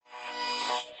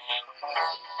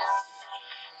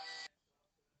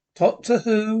Doctor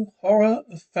Who Horror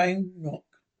of Fang Rock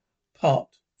Part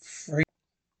 3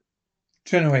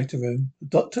 Generator Room.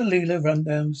 Dr. Leela run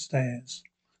downstairs.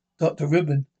 Dr.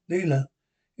 Reuben. Leela.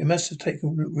 You must have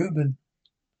taken Reuben.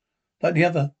 Like the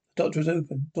other. The doctor is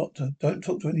open. Doctor, don't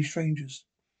talk to any strangers.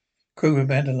 Crew of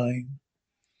Madeline.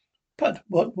 But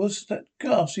what was that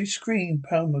ghastly scream,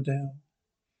 Palmerdale?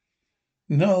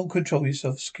 No, control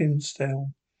yourself, skin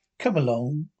still. Come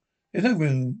along. There's no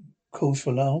room. Calls for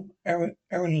alarm. Aaron,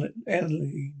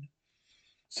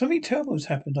 something terrible has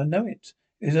happened. I know it.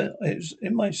 It's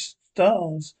in my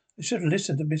stars. I should have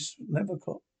listened to Miss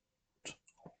Levercott.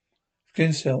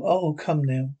 Skinsdale. Oh, come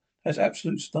now. That's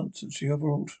absolute nonsense, she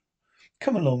overruled.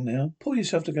 Come along now. Pull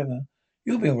yourself together.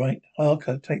 You'll be all right.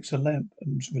 Harker takes a lamp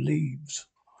and relieves.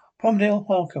 Palmdale,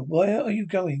 Harker, where are you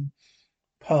going?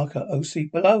 Parker,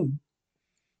 OC, below.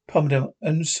 Palmdale,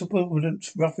 insubordinate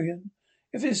ruffian.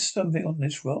 If there's something on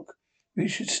this rock, we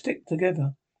should stick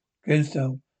together.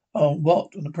 Skinsdale. On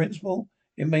what? On the principle?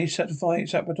 It may satisfy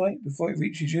its appetite before it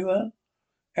reaches you, huh?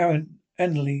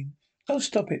 Annaline. Oh,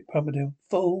 stop it, Palmdale.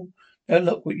 Fool. Now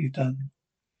look what you've done.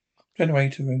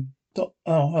 Generator room.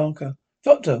 Harker.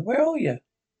 Doctor, where are you?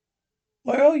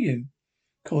 Where are you?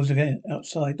 Calls again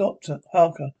outside. Doctor.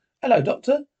 Harker. Hello,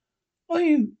 Doctor. Are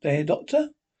you there, Doctor?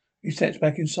 He steps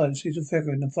back inside and sees a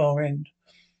figure in the far end.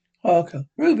 Harker.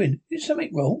 Reuben, is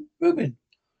something wrong? Reuben,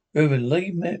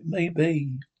 leave me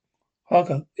be.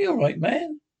 Harker. Are you all right,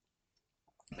 man?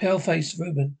 Pale-faced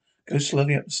Reuben goes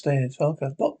slowly up the stairs.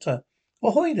 Harker. Doctor.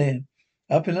 Ahoy there.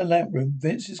 Up in the lamp room.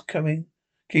 Vince is coming,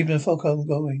 keeping the fog on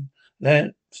going.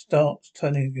 Lamp starts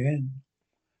turning again.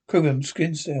 Crewman,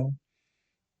 Skinsdale.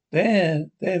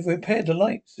 They've repaired the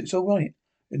lights. It's all right.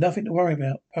 There's nothing to worry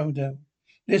about. Palmdale.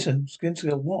 Listen,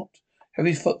 Skinsdale, what?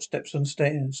 Heavy footsteps on the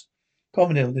stairs.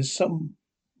 Palmdale, there's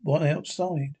someone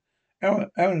outside.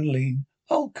 Aaron.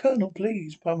 Oh, Colonel,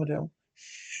 please. Palmdale.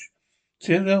 Shh.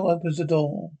 Skinsdale opens the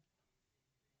door.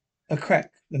 A crack,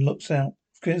 then looks out.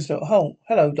 Skinsdale. Oh,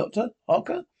 hello, Doctor.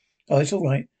 Harker? Oh, it's all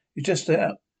right. It's just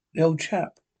the old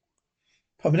chap.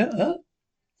 Palmdale, huh?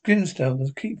 Skinsdale,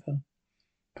 the keeper.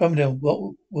 Palmdale,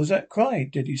 what was that cry?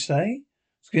 Did he say?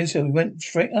 Skinsdale, we went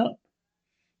straight up.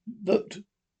 Looked,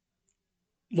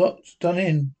 lots done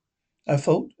in. I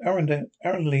thought,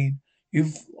 Adeline,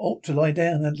 you've ought to lie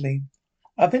down, Adeline.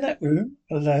 Up in that room,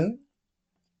 alone?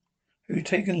 Have you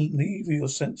taken leave of your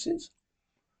senses?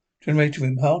 Generator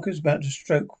room. Harker's about to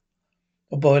stroke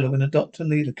a boiler when the doctor and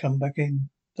leader come back in.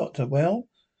 Doctor, well,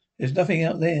 there's nothing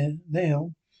out there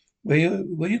now. Were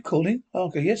you calling?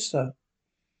 Harker, yes, sir.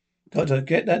 Doctor,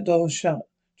 get that door shut.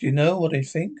 Do you know what they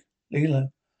think?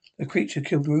 Leela, the creature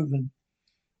killed Reuben.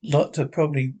 Doctor,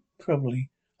 probably.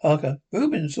 Harker,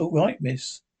 Reuben's all right,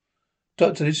 miss.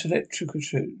 Doctor, this electrical?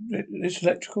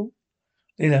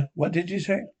 Leela, what did you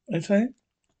say?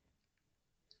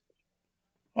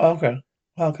 Harker,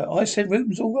 I said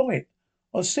Reuben's all right.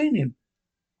 I've seen him.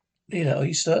 Leela, are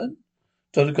you certain?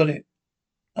 Doctor, got it.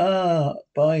 Ah,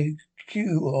 by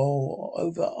Q or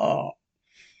over R.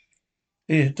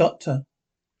 Leela, Doctor,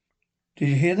 did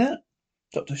you hear that?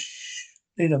 Doctor, shh.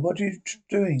 Leela, what are you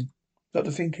doing?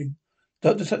 Doctor, thinking.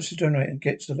 Doctor touches the generator and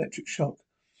gets the electric shock.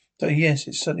 Doctor, yes,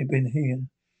 it's certainly been here.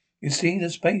 You see the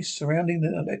space surrounding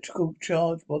the electrical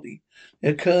charged body.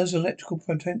 There occurs electrical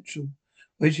potential,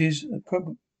 which is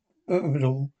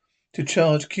proportional to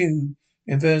charge Q,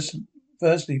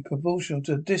 inversely proportional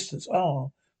to the distance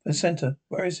R from the center.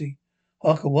 Where is he?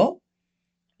 Harker, what?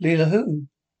 Leela, who?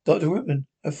 Dr. Reuben.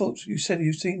 I thought you said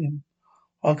you've seen him.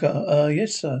 Harker,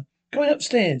 yes, sir. Going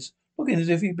upstairs, looking as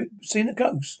if he'd seen a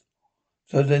ghost.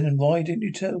 So then why didn't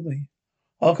you tell me?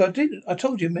 Harker, I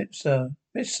told you, Miss,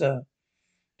 sir.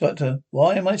 Doctor,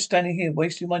 why am I standing here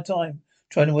wasting my time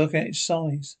trying to work out its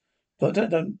size? Doctor,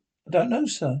 I don't know,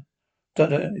 sir.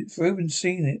 Doctor, if Reuben's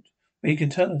seen it, but he can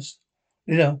tell us.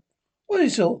 What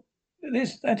is all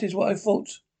this? That is what I thought.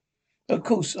 Of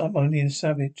course, I'm only a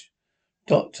savage.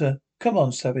 Doctor, come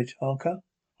on, savage. Harker.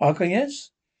 Harker,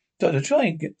 yes? Doctor, try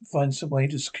and find some way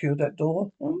to secure that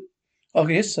door.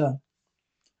 Harker, yes, sir.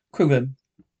 Crewman,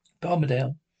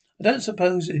 Palmerdale. I don't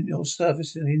suppose in your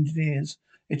service in engineers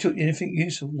it took you anything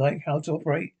useful, like how to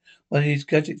operate one of these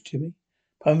gadgets, Jimmy.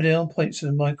 Palmerdale points to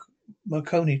the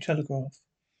Marconi telegraph.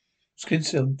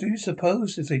 Skinsdale, do you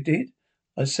suppose if they did,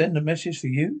 I'd send a message for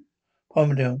you?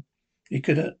 Palmerdale, you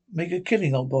could make a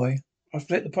killing, old boy. I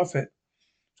split the profit.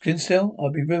 Skinsdale,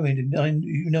 I'll be ruined and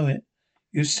you know it.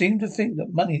 You seem to think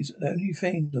that money's the only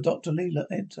thing the Dr. Leela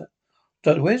enter.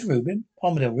 Doctor, where's Reuben?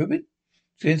 Palmerdale, Reuben?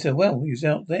 Skinsdale, well, he was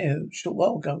out there a short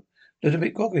while ago. Little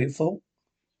bit groggy, I thought.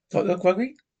 Doctor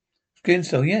groggy?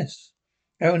 Skinsdale, yes.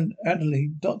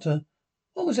 Adeline, Doctor,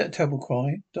 What was that terrible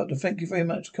cry? Doctor, thank you very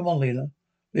much. Come on, Leela.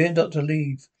 Leela and Doctor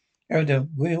leave. Arundel,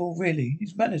 will really?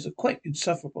 His manners are quite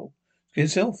insufferable. He can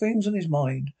sell things on his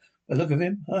mind. But look of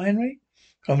him, huh, Henry?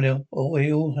 Arundel, oh,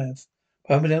 we all have.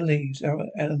 Arundel leaves.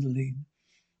 Arundel.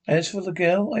 As for the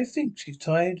girl, I think she's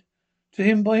tied to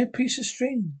him by a piece of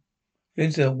string.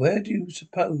 Arundel, where do you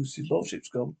suppose his lordship's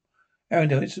gone?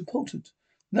 Arundel, it's important.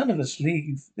 None of us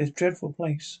leave this dreadful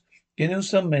place. You know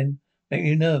some men make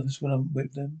me nervous when I'm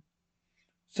with them.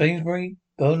 Sainsbury,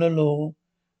 Bonar Law.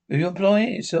 If you apply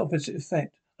it, it's the opposite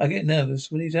effect. I get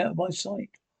nervous when he's out of my sight.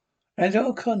 And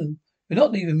O'Connor, you're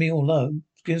not leaving me all alone.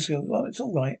 Skinsfield, well, it's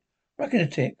all right. Back in a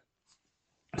tick.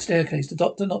 Staircase. The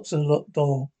doctor knocks on the locked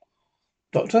door.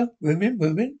 Doctor?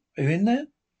 Reuben? Are you in there?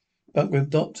 Bunk room.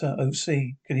 Doctor.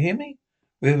 O.C. Can you hear me?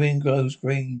 Reuben glows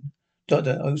green.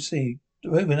 Doctor. O.C.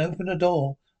 Reuben, open the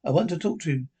door. I want to talk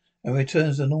to you. And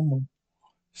returns to normal.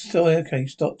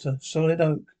 Staircase. Doctor. Solid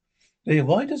oak. Leah,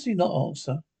 why does he not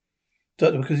answer?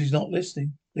 Doctor, because he's not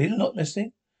listening. Leela, not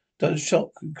listening? Doctor,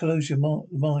 shock can close your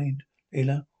mind.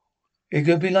 Leela, it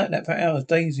could be like that for hours,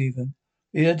 days even.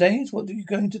 Leela, days? What are you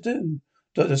going to do?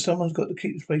 Doctor, someone's got to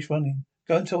keep this place running.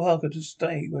 Go and tell Harker to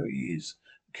stay where he is.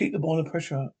 Keep the boiler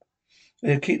pressure up.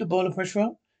 Leela, keep the boiler pressure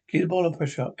up? Keep the boiler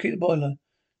pressure up. Keep the boiler.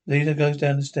 Leela goes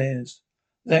down the stairs.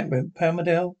 Langford,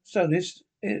 Palmerdale. So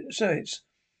it's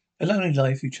a lonely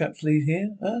life you chaps lead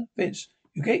here, huh? Vince,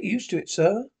 you get used to it,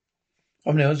 sir.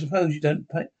 I suppose you don't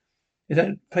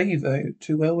pay very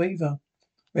too well either.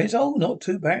 It's not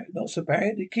too bad, not so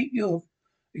bad. You get your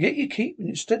keep and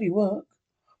it's steady work.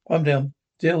 I'm down.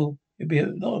 Still, it'd be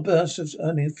not a burst of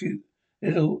earning a few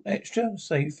little extra,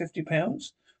 say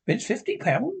 £50. It's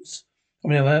 £50?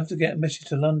 I have to get a message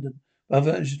to London, but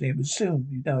urgently, but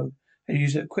soon, and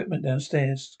use the equipment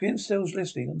downstairs. Skinstill's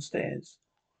listening on stairs.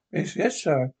 Yes,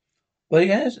 sir. Well, he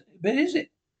has, but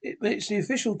but it's the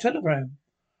official telegram.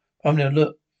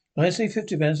 Look, when I say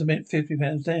 £50, I meant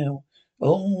 £50 now.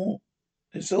 Oh,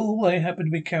 it's all I happen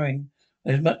to be carrying.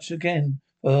 There's much again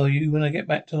for you when I get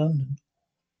back to London.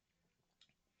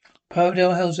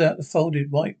 Paradell holds out the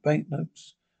folded white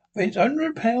banknotes. If it's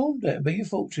 £100, that'd be a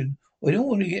fortune. We don't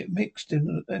want to get mixed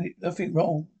in nothing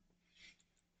wrong.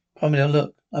 Paradell,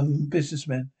 look, I'm a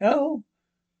businessman. How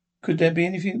could there be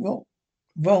anything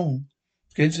wrong?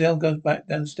 Skinsdale goes back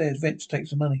downstairs. Vince takes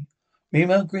the money.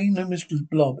 Meanwhile, green luminous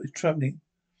blob is travelling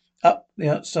up the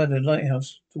outside of the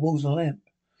lighthouse towards the lamp.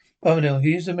 Paradell,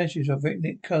 here's the message. I've written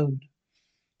it code.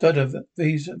 Doctor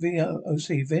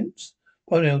VOC Vince?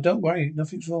 Paradell, don't worry,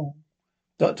 nothing's wrong.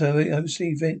 Doctor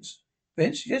VOC Vince.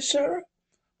 Vince? Yes, sir?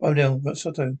 Paradell,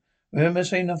 Soto. Remember,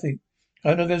 say nothing.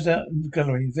 Paradell goes out in the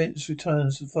gallery. Vince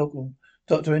returns to the focal.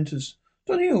 Doctor enters.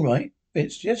 Doctor, you all right?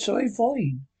 Vince, yes, sir, I'm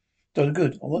fine. Doctor,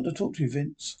 good. I want to talk to you,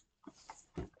 Vince.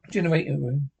 Generator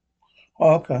room.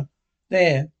 Harker.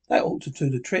 There. That ought to do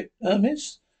the trick,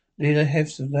 miss? Leela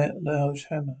hefts a large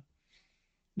hammer.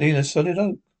 Leela, solid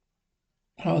oak.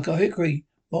 Harker, hickory.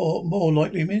 More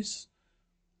likely, miss.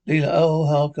 Leela, oh,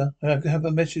 Harker, I have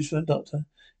a message from the doctor.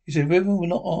 He said Ribbon will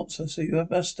not answer, so you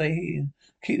must stay here.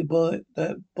 Keep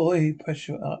the boy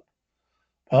pressure up.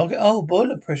 Harker, oh,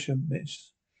 boiler pressure,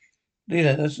 miss.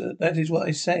 Leela, that is what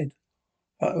I said.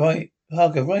 Right,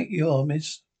 Harker, right you are,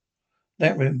 miss.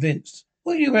 That room, Vince.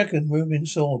 What do you reckon Reuben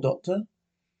saw, Doctor?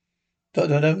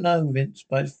 Doctor, I don't know, Vince,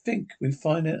 but I think we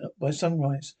find it by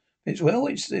sunrise. Vince, well,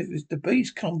 if the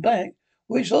beast come back,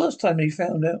 which last time he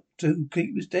found out to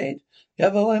keep was dead. The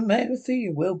other one mad with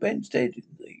fear. Well, Ben's dead,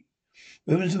 isn't he?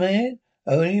 Reuben's mad.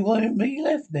 Only one of me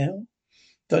left now.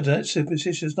 Doctor, that's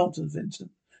superstitious nonsense,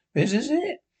 Vincent. Vince, is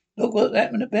it? Look what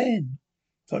happened to Ben.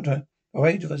 Doctor, there are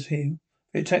 8 of us here.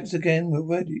 If it attacks again, we're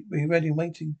ready and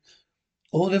waiting.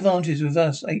 All the advantage with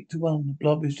us, 8-1. The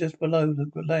blob is just below the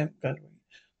lamp gallery.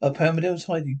 Palmerdale's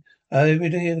hiding. Able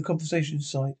to hear the conversation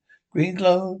inside. Green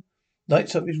glow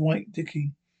lights up his white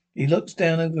dicky. He looks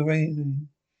down over the railing.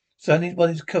 Suddenly his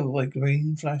body's covered by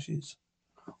green flashes.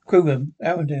 Krugman,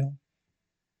 Arundel.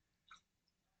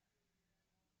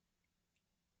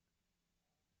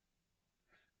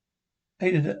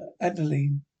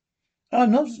 Adeline.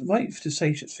 I'm not right to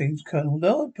say such things, Colonel.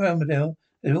 Lord Palmerdale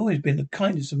has always been the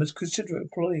kindest and most considerate of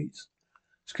employees.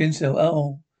 Skinsdale,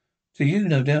 oh, to you,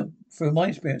 no doubt, through my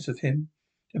experience of him,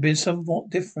 have been somewhat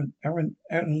different.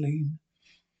 Adeline.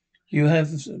 You have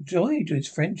enjoyed his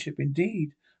friendship,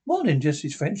 indeed. More than just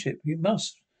his friendship. He'd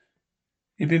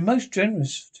been most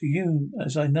generous to you,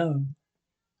 as I know.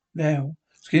 Now,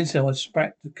 Skinsdale has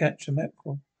sprack to catch a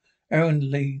mackerel.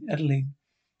 Adeline.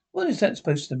 What is that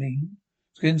supposed to mean?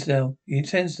 Skinsdale, he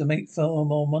intends to make far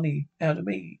more money out of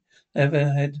me than I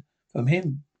ever had from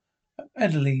him.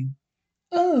 Adeline.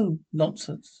 Oh,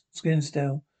 nonsense.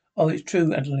 Skinsdale. Oh, it's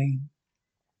true, Adeline.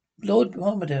 Lord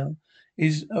Armadale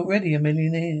is already a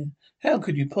millionaire. How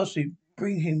could you possibly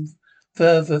bring him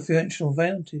further financial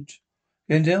advantage?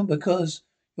 Glendale, because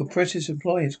your precious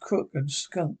employee is crook and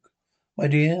skunk. My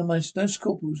dear, my no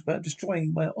scruples about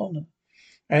destroying my honour.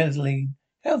 Adeline,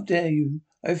 how dare you?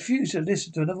 I refuse to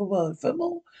listen to another word.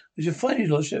 Furthermore, I shall find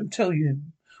his lordship and tell you.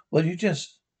 Well, you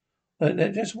just,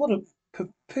 just what a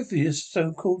perfidious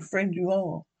so-called friend you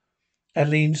are.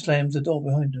 Adeline slams the door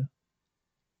behind her.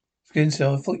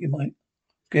 Skinsdale, I thought you might.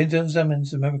 Skinsdale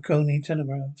examines the Marconi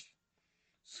telegraph.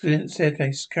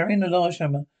 Staircase. Carrying a large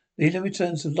hammer, Leela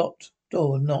returns to the locked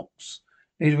door and knocks.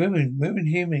 Leela, women,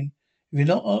 hear me. If you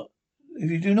not,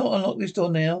 if you do not unlock this door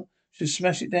now, she'll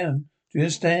smash it down. Do you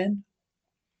understand?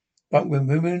 But when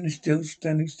women is still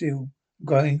standing still,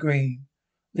 growing green.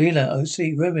 Leela,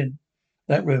 OC, women.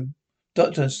 That room.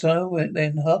 Doctor, so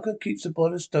then Harker keeps the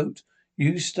boiler stoked.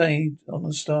 You stayed on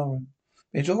the star room.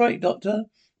 It's all right, Doctor.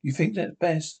 You think that's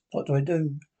best. Doctor, I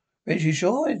do. Vince, you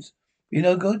sure it's be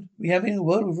no good? We having a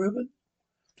word with Reuben?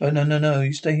 No.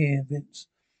 You stay here, Vince.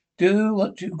 Do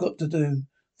what you've got to do.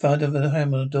 Found over the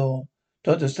hammer on the door.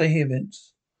 Doctor, stay here,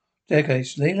 Vince.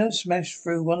 Staircase. Leela smashed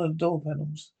through one of the door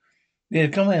panels.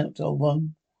 Leela, come out, old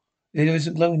one. Leela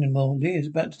isn't glowing anymore. Leela's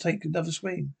about to take another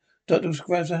swing. Doctor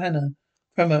grabs her hand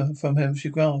from him. She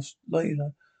grasps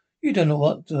Leela. You don't know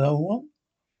what the old one.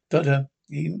 Doctor,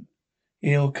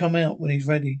 he'll come out when he's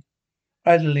ready.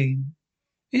 Adeline.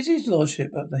 Is his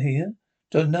lordship up here?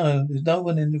 Don't know. There's no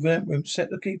one in the room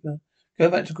except the keeper.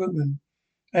 Go back to group room.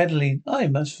 Adeline, I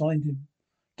must find him.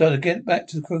 Doctor, get back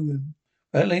to the crew room.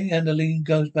 Adeline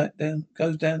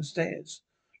goes downstairs.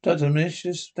 Doctor,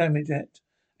 malicious damage act.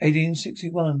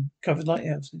 1861. Covered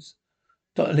lighthouses.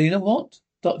 Dr. Lena, what?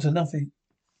 Doctor, nothing.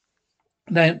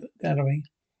 Lamp gallery.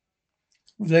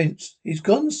 Vince, he's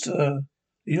gone, sir.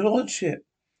 Your lordship.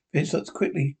 Vince looks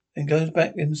quickly and goes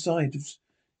back inside.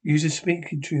 Uses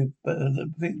speaking tube, but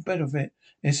thinks better of it.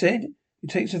 Instead, he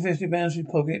takes the £50 from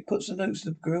his pocket, puts the notes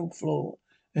on the grill floor,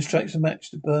 and strikes a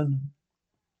match to burn them.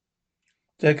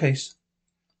 Staircase.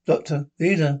 Doctor,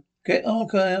 Leela, get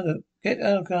Arca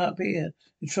up here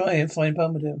and try and find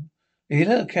Palmerdale.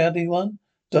 Leela, cowardly one.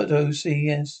 Doctor, O.C.,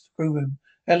 yes. Crew room.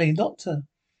 Ellie, Doctor.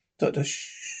 Doctor,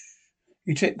 shh.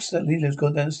 He checks that Leela's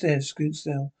gone downstairs.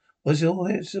 Skinsdale. What's all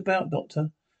this about,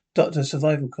 Doctor? Doctor,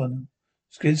 survival, Connor.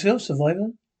 Skinsdale,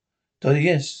 survivor? Doctor,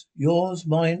 yes. Yours,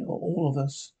 mine, or all of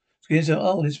us. Skinsdale,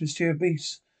 oh, this mysterious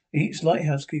beast eats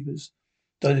lighthouse keepers.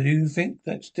 Doctor, do you think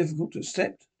that's difficult to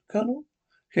accept, Colonel?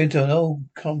 Skinsdale, oh,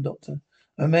 come, Doctor.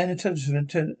 I'm a man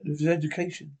intelligent with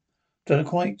education. Doctor,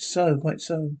 quite so, quite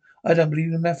so. I don't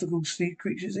believe in mythical sea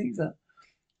creatures either.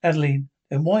 Adeline,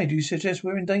 then why do you suggest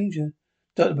we're in danger?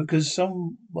 Doctor, because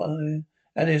and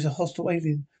there's a hostile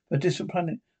alien from a distant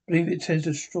planet. I believe it intends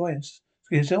to destroy us.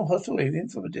 Skinsdale, hostile alien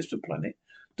from a distant planet?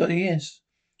 Doctor, yes.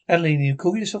 Adeline, you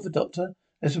call yourself a doctor?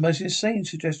 That's the most insane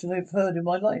suggestion I've heard in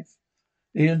my life.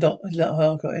 Leon let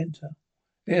Harker enter.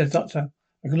 Yeah, Doctor,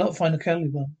 I cannot find a cowardly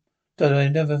one. Doctor,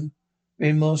 I've never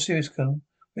been more serious, Colonel.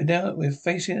 We're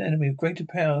facing an enemy of greater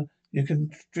power than you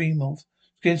can dream of.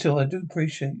 Skinsdale, I do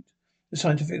appreciate the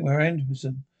scientific memorandum.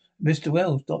 Mr.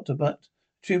 Wells, Doctor, but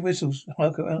two whistles,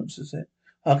 Harker answers it.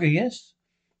 Harker, yes?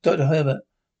 Dr. Herbert,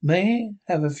 may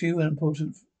have a few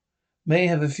unimportant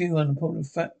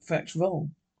facts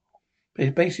wrong, but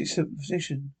his basic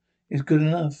supposition is good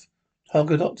enough.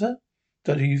 Harker, Doctor?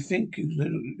 Doctor, you think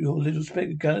your little speck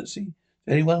of galaxy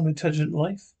is anyone with intelligent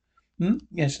life?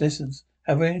 Yes, listen.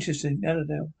 How very interesting,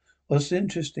 Adeline. What's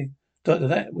interesting? Doctor,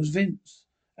 that was Vince.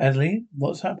 Adeline,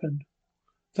 what's happened?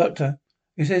 Doctor,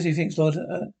 he says he thinks Lord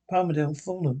Palmerdale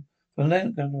fallen from the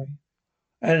lamp gallery.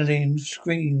 Adeline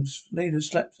screams. Leda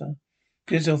slaps her.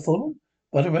 Giselle fallen?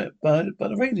 By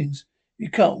the railings.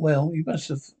 You can't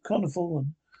have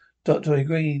fallen. Doctor, I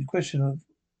agree. The question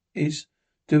is,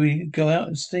 do we go out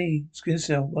and see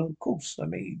Giselle? Well, of course, I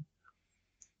mean.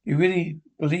 You really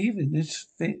believe in this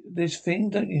thing,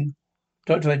 don't you?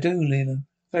 Doctor, I do, Leela.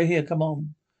 Stay here, come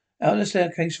on. Out the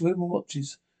staircase, Reuben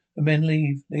watches. The men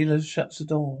leave. Leela shuts the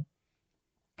door.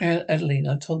 Adeline,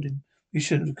 I told him we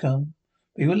shouldn't have come.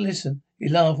 But he wouldn't listen. He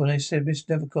laughed when I said Miss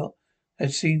Nevercott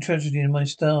had seen tragedy in my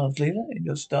stars. Leela, in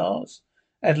your stars?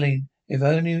 Adeline, if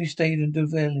only we stayed in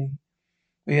Duvally.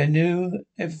 I knew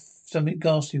if something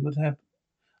ghastly would happen.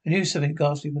 I knew something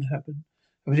ghastly would happen.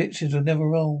 Her predictions were never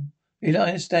wrong. Leela, I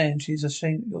understand. She's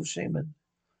your shaman.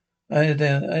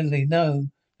 Adeline, no.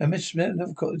 Now, Miss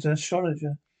Nevercott is an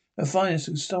astrologer. Her finest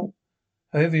consult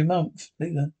her every month.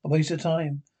 Leela, a waste of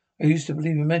time. I used to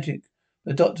believe in magic.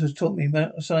 The doctors taught me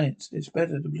science. It's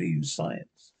better to believe in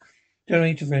science.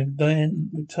 Generator room. Diane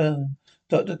returned.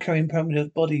 Doctor carrying Pamela's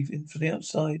body in from the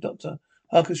outside. Doctor,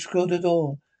 Harker secured the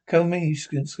door. Come with me,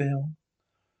 Scale.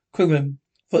 Quiglin,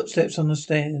 footsteps on the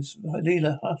stairs.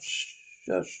 Leela, hush,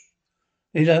 shush.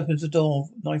 Leela opens the door,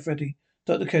 knife ready.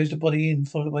 Doctor carries the body in,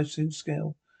 followed by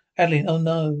Scale. Adeline, oh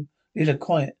no. Leela,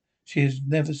 quiet. She has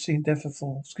never seen death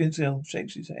before. Scale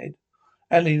shakes his head.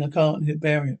 Adeline, I can't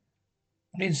bear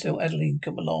it. Still, Adeline,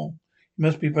 come along. You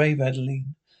must be brave,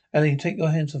 Adeline. Adeline, take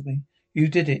your hands off me. You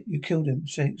did it. You killed him.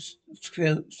 Shakes.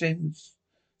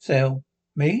 Sale.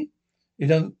 Me? You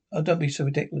don't. Oh, don't be so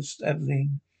ridiculous,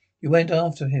 Adeline. You went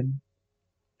after him.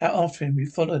 You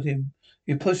followed him.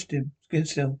 You pushed him.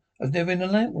 Skinsale. I was never in the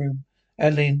lamp room.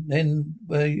 Adeline, then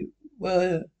were you?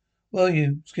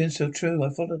 Skinsale. True. I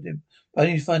followed him. But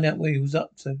I need to find out what he was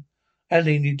up to.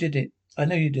 Adeline, you did it. I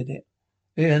know you did it.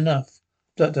 Enough.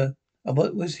 Doctor, and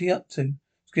what was he up to?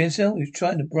 Skinsale, he was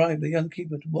trying to bribe the young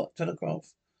keeper to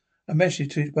telegraph a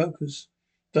message to his brokers.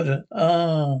 Doctor,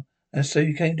 and so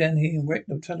you came down here and wrecked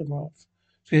the telegraph.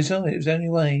 Skinsale, it was the only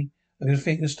way I could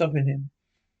think of stopping him.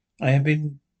 I have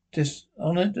been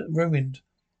dishonored, ruined.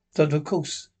 Doctor, of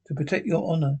course, to protect your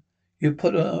honor, you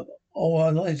put all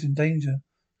our lives in danger.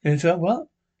 Skinsale, what?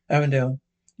 Arundel,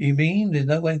 you mean there's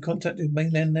no way of contacting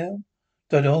mainland now?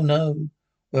 Doctor, oh no.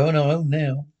 We're on our own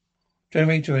now.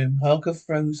 Generator room. Harker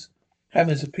throws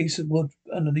hammers a piece of wood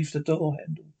underneath the door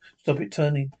handle. Stop it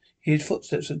turning. He hears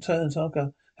footsteps and turns.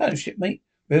 Harker. Hello, shipmate.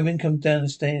 Reuben comes down the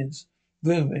stairs.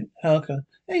 Reuben. Harker.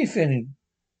 How you feeling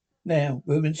now?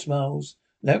 Reuben smiles.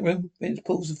 In that room, Vince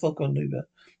pulls the fog on lever,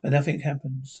 but nothing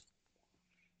happens.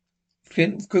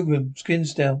 Goodwin.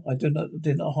 Skinsdale. I did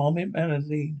not harm him.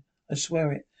 Adeline. I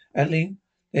swear it. Adeline.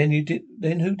 Then you did.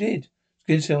 Then who did?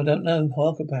 Skinsdale. I don't know.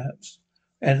 Harker, perhaps.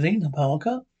 Adeline.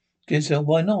 Harker? Skinsale,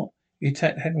 why not? You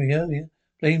attacked Henry earlier.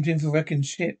 Blamed him for wrecking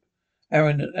ship.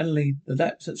 Aaron and Adeline,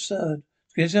 that's absurd.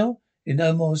 Skinsale, you're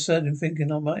no more absurd than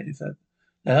thinking I might have.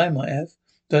 That I might have.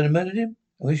 Don't have murdered him?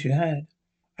 I wish you had.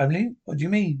 Adeline, what do you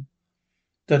mean?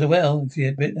 Don't know well, if he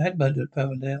had murdered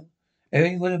Pervendale,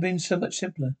 everything would have been so much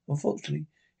simpler. Unfortunately,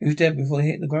 he was dead before he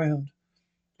hit the ground.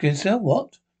 Skinsale,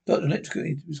 what? Dr.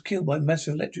 Electrocuted was killed by a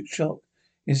massive electric shock.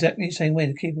 Exactly the same way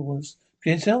the keeper was.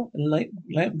 Skinsale, in the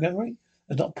lamp gallery?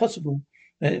 That's not possible.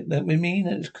 That would mean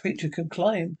that this creature can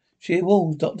climb sheer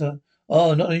walls, Doctor.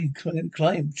 Oh, not only can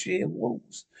climb sheer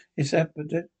walls. It's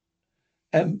amphibious.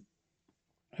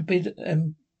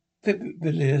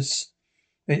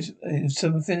 It's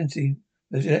some affinity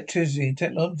with electricity and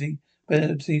technology,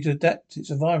 ability to adapt its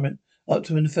environment up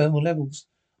to thermal levels.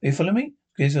 Are you following me?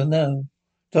 Skinsale, no.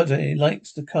 Doctor, it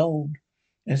likes the cold.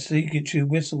 And Seekichu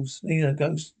whistles. Neither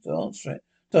goes to answer it.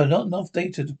 Doctor, not enough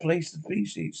data to place the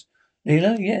species.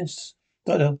 Leela, yes.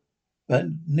 Doctor, but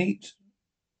neat.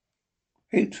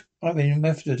 I mean,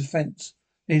 method of defense.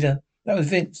 Leader, that was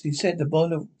Vince. He said the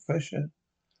boiler pressure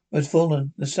was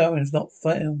fallen. The siren's not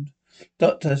found.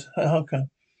 Doctor Harker.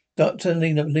 Doctor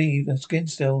Leela leave the skin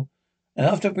still. And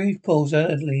after a brief pause,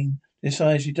 Adeline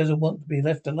decides she doesn't want to be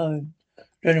left alone.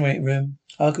 Generator room.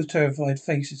 Harker's terrified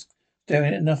face is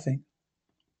staring at nothing.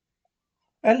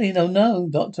 Adeline, oh no,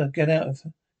 Doctor, get her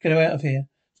out of here.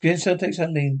 Skinsale takes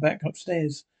Adeline back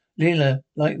upstairs. Leela,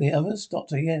 like the others?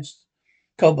 Doctor, yes.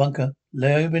 Coal bunker.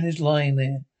 Leoben is lying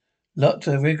there.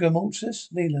 Doctor, rigor mortis?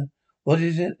 Leela, what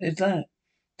is that?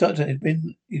 Doctor,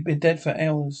 he's been dead for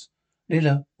hours.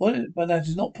 Leela, what? But that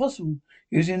is not possible.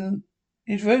 He was in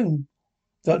his room.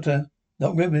 Doctor,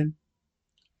 not Reuben.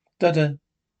 Doctor,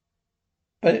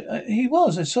 but he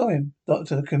was. I saw him.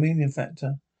 Doctor, the chameleon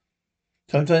factor.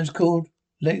 Sometimes called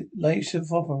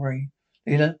latent operary.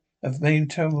 Leela, I've made a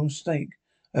terrible mistake.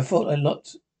 I thought I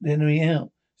locked the enemy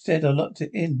out. Instead, I locked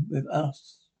it in with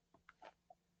us.